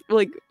leeches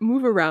like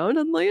move around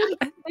on land?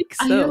 I think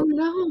so. I don't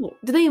know.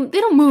 Do they? They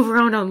don't move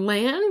around on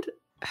land.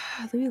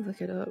 Let me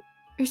look it up.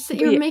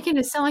 You're making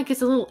it sound like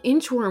it's a little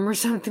inchworm or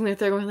something that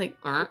they're going like.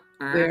 I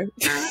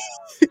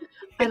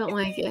don't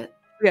like it.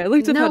 Yeah, I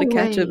looked up how to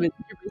catch them, and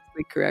you're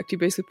basically correct. You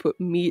basically put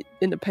meat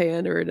in a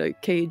pan or in a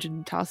cage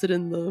and toss it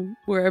in the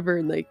wherever,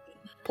 and like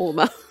pull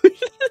them out.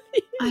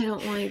 I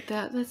don't like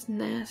that. That's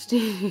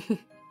nasty.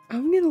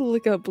 I'm gonna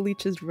look up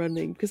leeches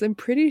running because I'm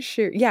pretty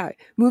sure. Yeah,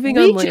 moving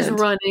on land. Leeches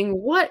running?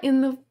 What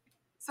in the?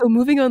 So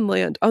moving on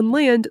land. On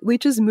land,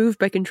 leeches move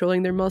by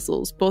controlling their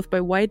muscles, both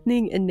by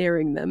widening and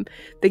narrowing them.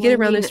 They get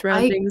around their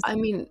surroundings. I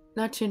mean,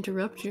 not to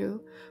interrupt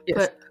you, yes.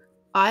 but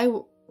I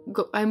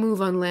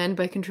move on land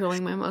by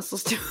controlling my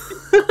muscles too.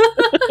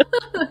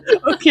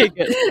 Okay,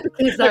 good.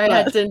 Sorry,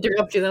 I had to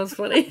interrupt you. That was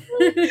funny.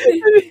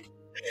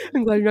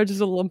 I'm glad you're not just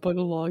a lump on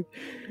a log.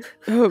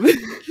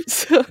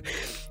 So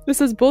this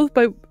says both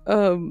by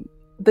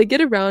they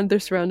get around their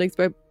surroundings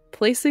by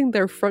placing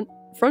their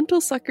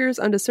frontal suckers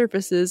onto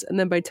surfaces and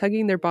then by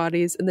tugging their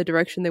bodies in the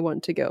direction they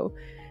want to go.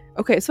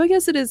 Okay, so I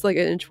guess it is like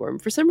an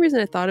inchworm. For some reason,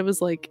 I thought it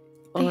was like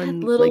they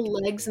had little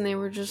legs and they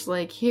were just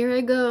like, here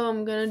I go,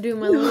 I'm gonna do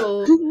my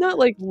little... Not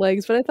like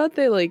legs, but I thought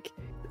they like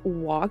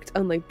walked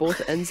on like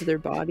both ends of their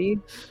body,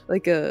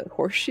 like a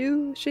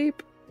horseshoe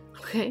shape.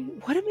 Okay.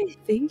 What am I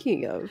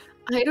thinking of?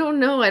 I don't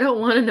know. I don't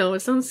want to know.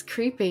 It sounds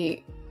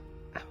creepy.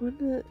 I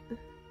wanna...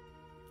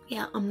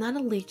 Yeah, I'm not a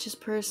leeches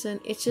person.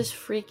 It's just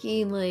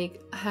freaky,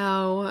 like,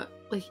 how,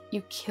 like,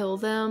 you kill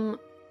them,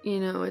 you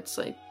know, it's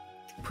like,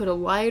 put a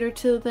lighter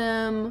to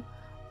them,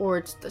 or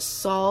it's the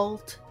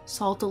salt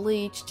a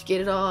leech to get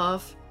it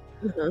off,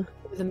 or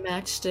the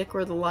matchstick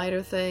or the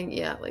lighter thing.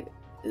 Yeah, like,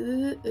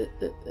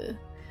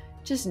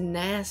 just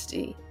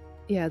nasty.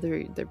 Yeah,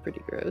 they're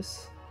pretty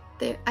gross.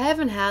 I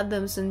haven't had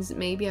them since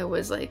maybe I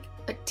was, like,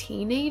 a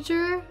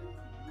teenager.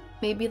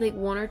 Maybe, like,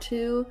 1 or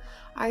 2.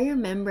 I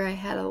remember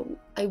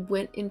I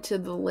went into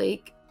the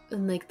lake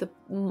and, like, the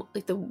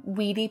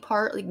weedy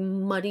part, like,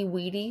 muddy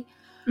weedy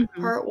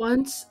part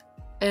once.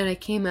 And I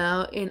came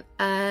out and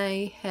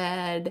I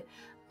had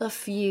a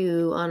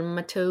few on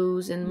my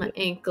toes and my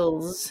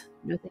ankles.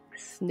 No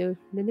thanks. No.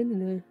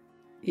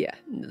 Yeah,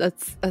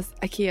 that's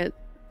I can't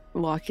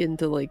walk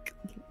into, like,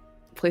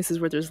 places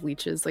where there's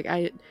leeches. Like,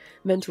 I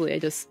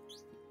just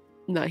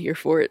not here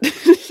for it.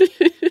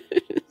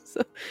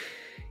 So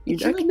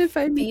you're not gonna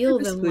find me feel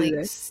them like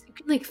there. You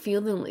can like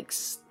feel them like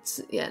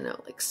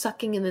like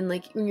sucking, and then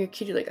like when you're a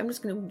kid you're like, I'm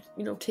just gonna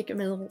take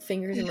my little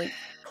fingers and like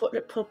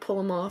pull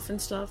them off and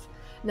stuff,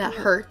 and that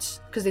hurts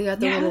because they got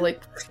the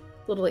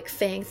little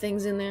fang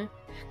things in there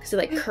because they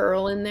like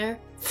curl in there.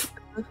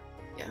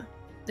 Yeah,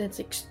 then it's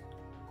like,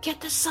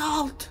 get the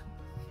salt.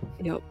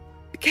 Yep,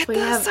 get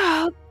the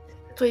salt.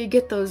 That's why you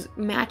get those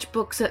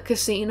matchbooks at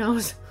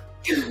casinos.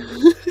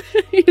 You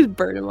just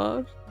burn them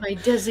off. My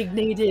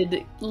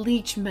designated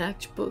leech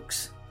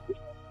matchbooks.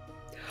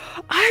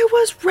 I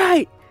was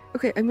right.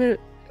 Okay, I'm gonna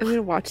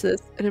watch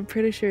this, and I'm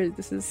pretty sure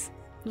this is.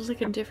 It's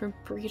like a different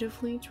breed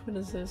of leech. What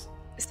is this?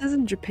 It says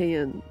in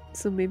Japan,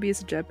 so maybe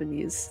it's a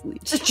Japanese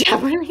leech. It's a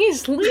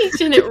Japanese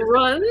leech, and it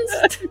runs.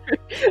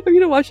 I'm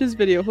gonna watch this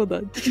video. Hold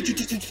on.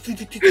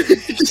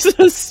 Just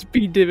a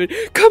speed divot.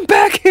 Come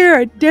back here!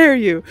 I dare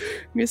you! I'm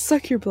gonna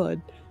suck your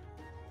blood.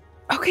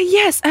 Okay,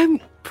 yes, I'm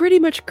pretty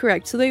much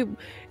correct. So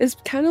it's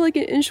kind of like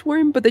an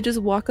inchworm, but they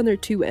just walk on their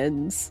 2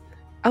 ends.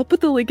 I'll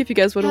put the link if you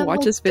guys want to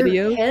watch this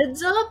video. Their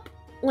heads up,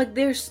 like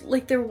they're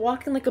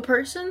walking like a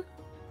person.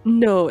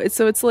 No, it's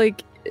as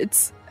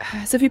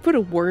if you put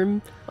a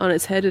worm on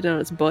its head and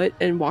on its butt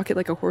and walk it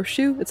like a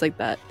horseshoe. It's like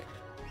that.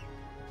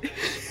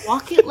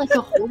 Walk it like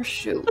a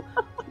horseshoe.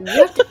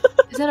 What?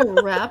 Is that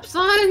a rap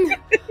song?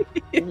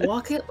 Yeah.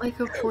 Walk it like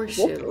a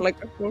horseshoe. Walk it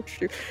like a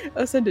horseshoe.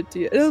 I'll send it to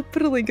you. And I'll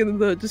put a link in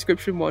the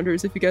description,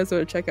 Wanderers, if you guys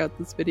want to check out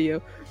this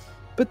video.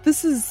 But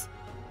this is...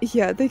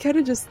 Yeah, they kind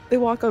of they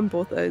walk on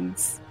both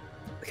ends.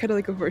 Kind of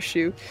like a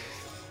horseshoe.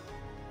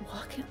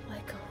 Walk it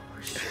like a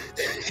horseshoe.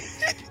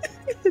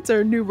 It's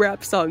our new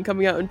rap song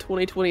coming out in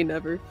 2020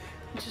 never.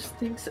 I just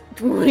think so.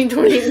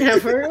 2020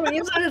 never?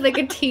 You sounded like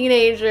a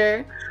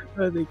teenager.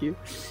 Oh, thank you.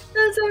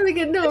 That sounds like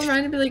it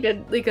reminded me like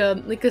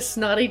a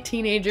snotty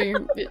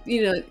teenager.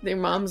 Their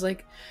mom's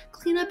like,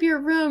 clean up your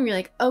room. You're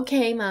like,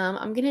 okay, mom,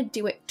 I'm gonna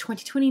do it.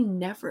 2020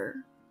 never.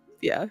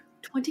 Yeah.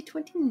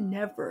 2020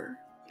 never.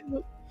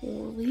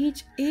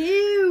 Leech.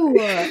 Ew.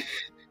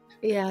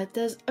 Yeah, it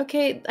does.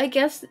 Okay, I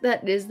guess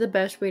that is the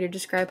best way to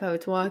describe how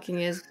it's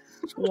walking is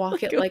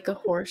walk it like a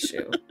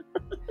horseshoe.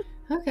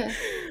 Okay.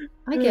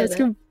 I get it. It's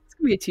gonna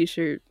be a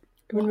t-shirt.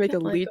 I'm gonna make a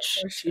leech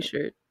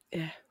t-shirt.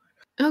 Yeah.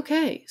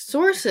 Okay,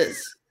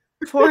 sources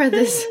for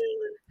this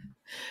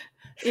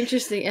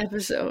interesting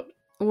episode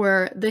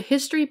were the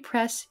History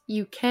Press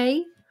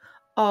UK,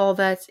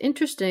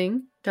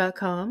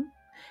 allthat'sinteresting.com,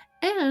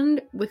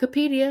 and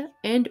Wikipedia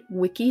and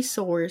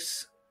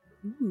Wikisource.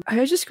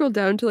 I just scrolled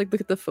down to look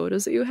at the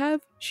photos that you have.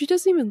 She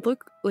doesn't even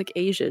look like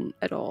Asian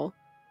at all.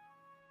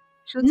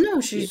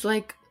 She's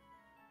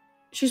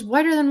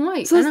whiter than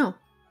white. So I know.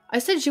 I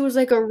said she was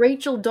like a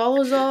Rachel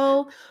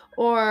Dolezal,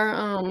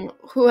 or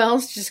who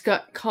else just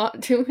got caught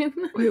doing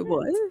that? Wait,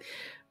 what?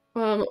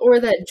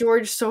 Or that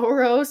George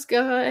Soros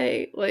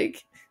guy.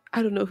 Like,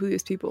 I don't know who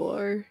these people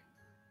are.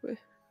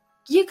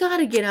 You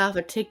gotta get off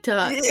of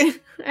TikTok.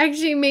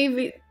 Actually,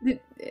 maybe you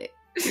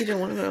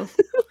don't want to know.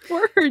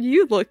 Where are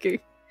you looking?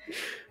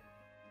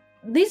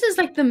 This is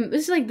like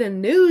the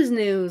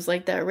news.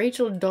 Like that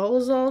Rachel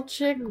Dolezal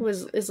chick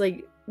was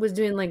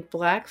doing like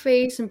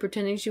blackface and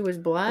pretending she was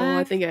black. Oh,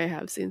 I think I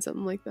have seen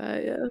something like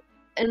that, yeah.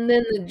 And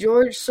then the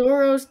George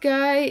Soros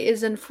guy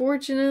is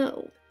unfortunate.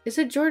 Is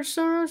it George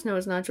Soros? No,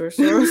 it's not George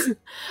Soros.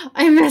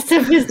 I messed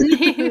up his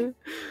name.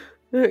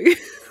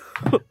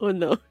 Oh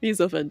no, he's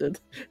offended.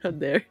 How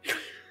dare.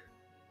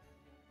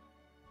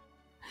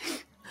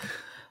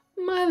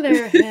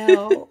 Mother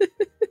hell.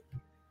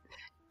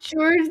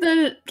 George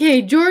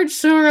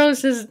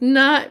Soros is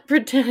not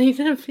pretending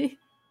to be.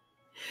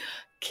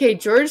 Okay,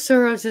 George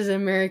Soros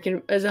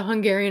is a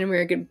Hungarian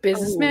American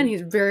businessman.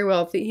 He's very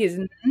wealthy. He is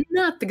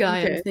not the guy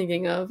I'm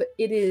thinking of.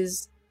 It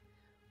is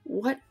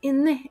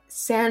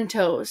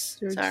Santos.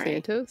 George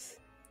Santos?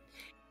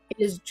 It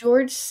is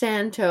George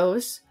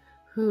Santos,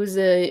 who's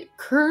a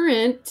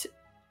current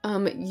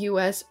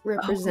U.S.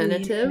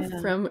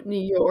 representative from New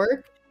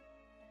York.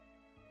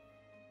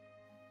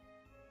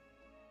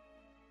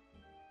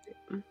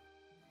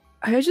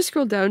 I just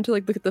scrolled down to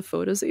look at the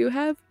photos that you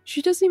have.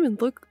 She doesn't even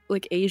look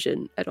like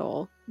Asian at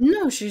all.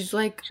 No, she looks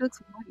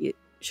white.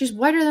 She's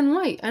whiter than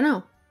white. I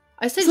know.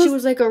 I said she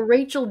was like a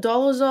Rachel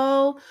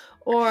Dolezal,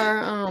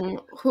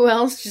 or who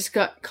else just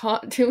got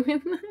caught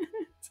doing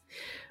that?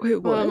 Wait,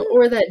 what?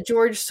 Or that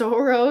George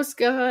Soros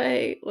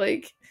guy.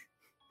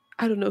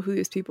 I don't know who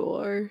these people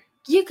are.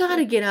 You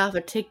gotta get off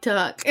of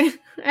TikTok.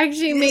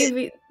 Actually,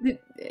 maybe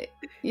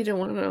you don't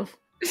want to know.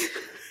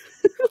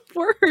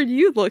 Where are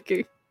you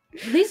looking?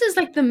 This is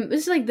like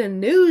the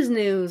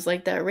news.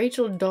 Like that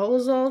Rachel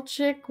Dolezal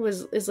chick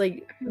was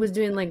doing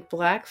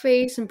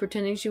blackface and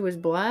pretending she was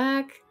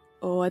black.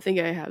 Oh, I think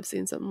I have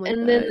seen something like that.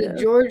 And then the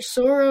George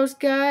Soros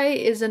guy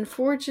is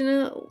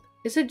unfortunate.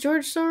 Is it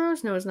George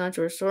Soros? No, it's not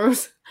George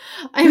Soros.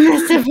 I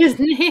messed up his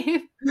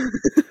name.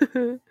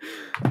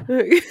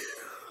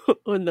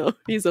 Oh no,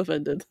 he's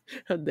offended.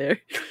 How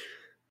dare.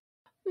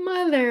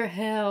 Mother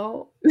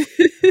hell.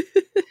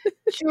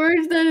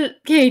 George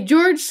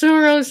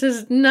Soros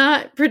is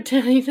not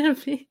pretending to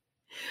be.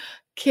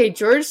 Okay,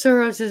 George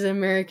Soros is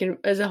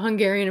a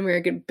Hungarian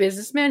American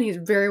businessman. He's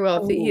very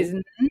wealthy. He is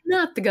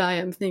not the guy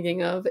I'm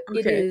thinking of.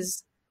 It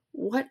is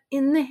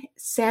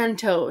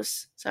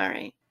Santos.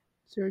 Sorry.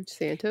 George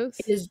Santos?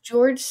 It is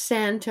George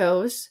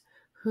Santos,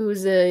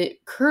 who's a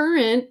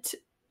current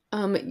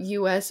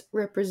U.S.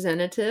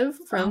 representative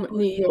from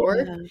New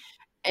York.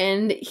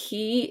 And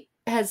he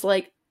has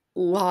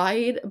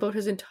lied about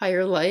his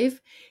entire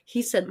life.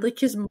 He said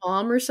his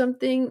mom or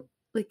something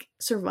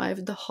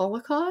survived the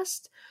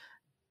Holocaust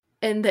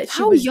and that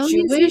she was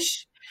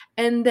Jewish.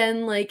 And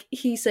then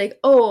he's like,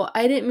 oh,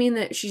 I didn't mean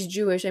that she's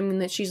Jewish. I mean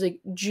that she's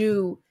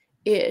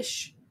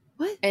Jew-ish.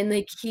 What? And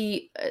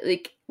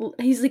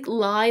he's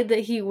lied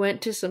that he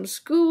went to some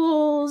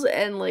schools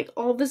and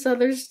all this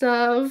other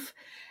stuff.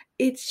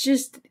 It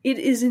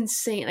is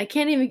insane.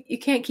 You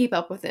can't keep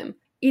up with him.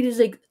 It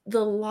is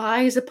the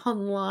lies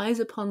upon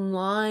lies upon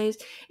lies.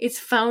 It's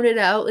found it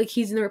out.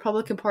 He's in the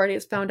Republican Party.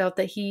 It's found out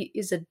that he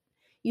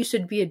used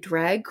to be a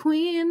drag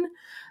queen.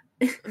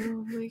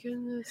 Oh my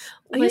goodness.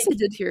 I guess I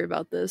did hear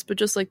about this, but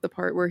just the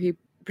part where he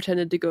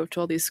pretended to go to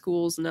all these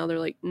schools and now they're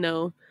like,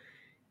 no,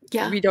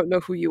 we don't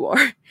know who you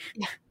are.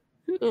 Yeah.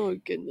 Oh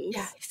goodness.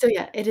 Yeah. So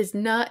it is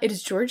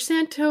George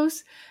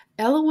Santos.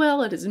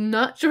 LOL, it is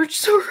not George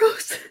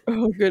Soros.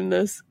 Oh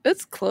goodness.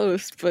 It's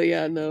close, but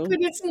yeah, no. But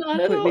it's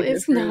not at all.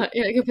 It's not.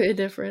 Yeah, completely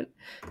different.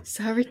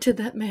 Sorry to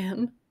that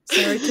man.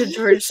 Sorry to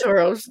George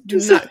Soros. Do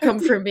not come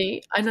for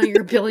me. I know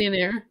you're a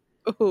billionaire.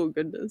 Oh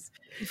goodness.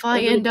 If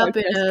I end up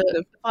in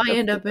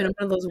one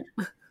of those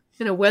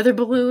in a weather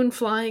balloon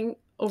flying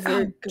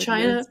over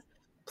China,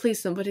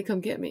 please somebody come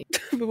get me.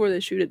 Before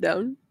they shoot it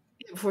down.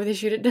 Before they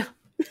shoot it down.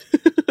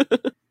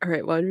 All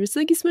right, Wanderers,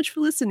 thank you so much for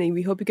listening.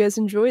 We hope you guys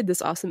enjoyed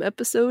this awesome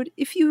episode.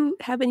 If you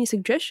have any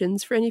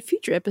suggestions for any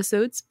future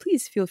episodes,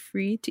 please feel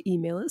free to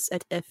email us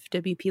at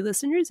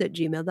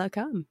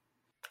fwplisteners@gmail.com.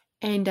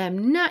 And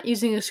I'm not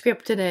using a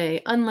script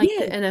today, unlike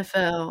the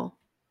NFL.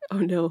 Oh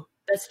no.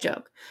 That's a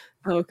joke.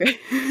 Oh, okay.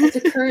 It's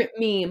a current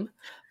meme.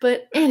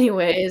 But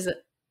anyways,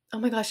 oh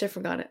my gosh, I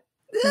forgot it.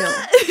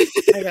 No,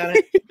 I got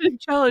it.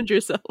 Challenge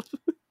yourself.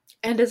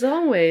 And as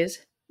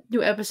always,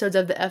 new episodes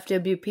of the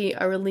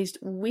FWP are released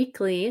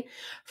weekly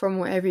from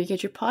wherever you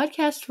get your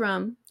podcast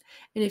from.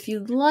 And if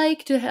you'd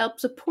like to help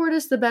support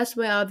us, the best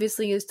way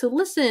obviously is to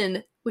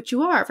listen, which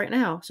you are right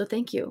now, so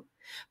thank you.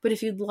 But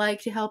if you'd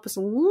like to help us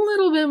a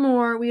little bit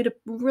more, we'd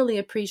really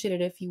appreciate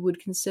it if you would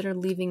consider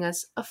leaving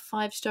us a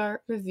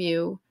 5-star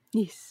review.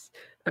 Yes.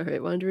 All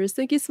right, Wanderers,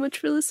 thank you so much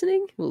for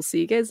listening. We'll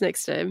see you guys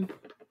next time.